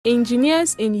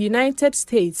Engineers in United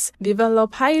States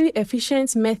develop highly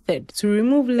efficient method to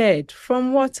remove lead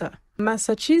from water.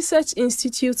 Massachusetts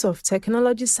Institute of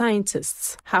Technology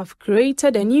scientists have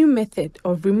created a new method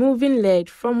of removing lead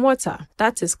from water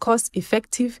that is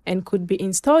cost-effective and could be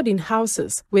installed in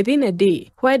houses within a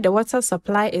day where the water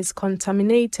supply is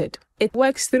contaminated. It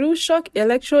works through shock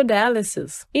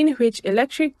electrodialysis, in which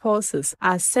electric pulses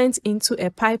are sent into a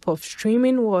pipe of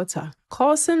streaming water,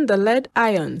 causing the lead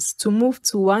ions to move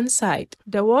to one side.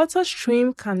 The water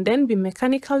stream can then be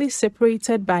mechanically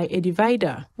separated by a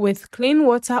divider, with clean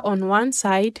water on one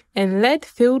side and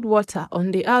lead-filled water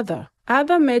on the other.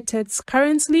 Other methods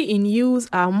currently in use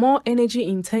are more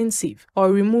energy-intensive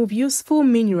or remove useful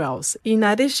minerals in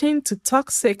addition to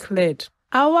toxic lead.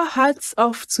 Our hats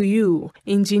off to you,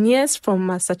 engineers from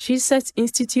Massachusetts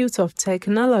Institute of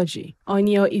Technology, on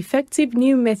your effective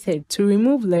new method to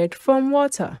remove lead from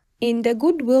water. In the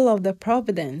goodwill of the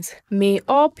Providence, may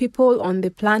all people on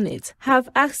the planet have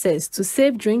access to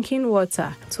safe drinking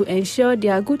water to ensure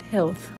their good health.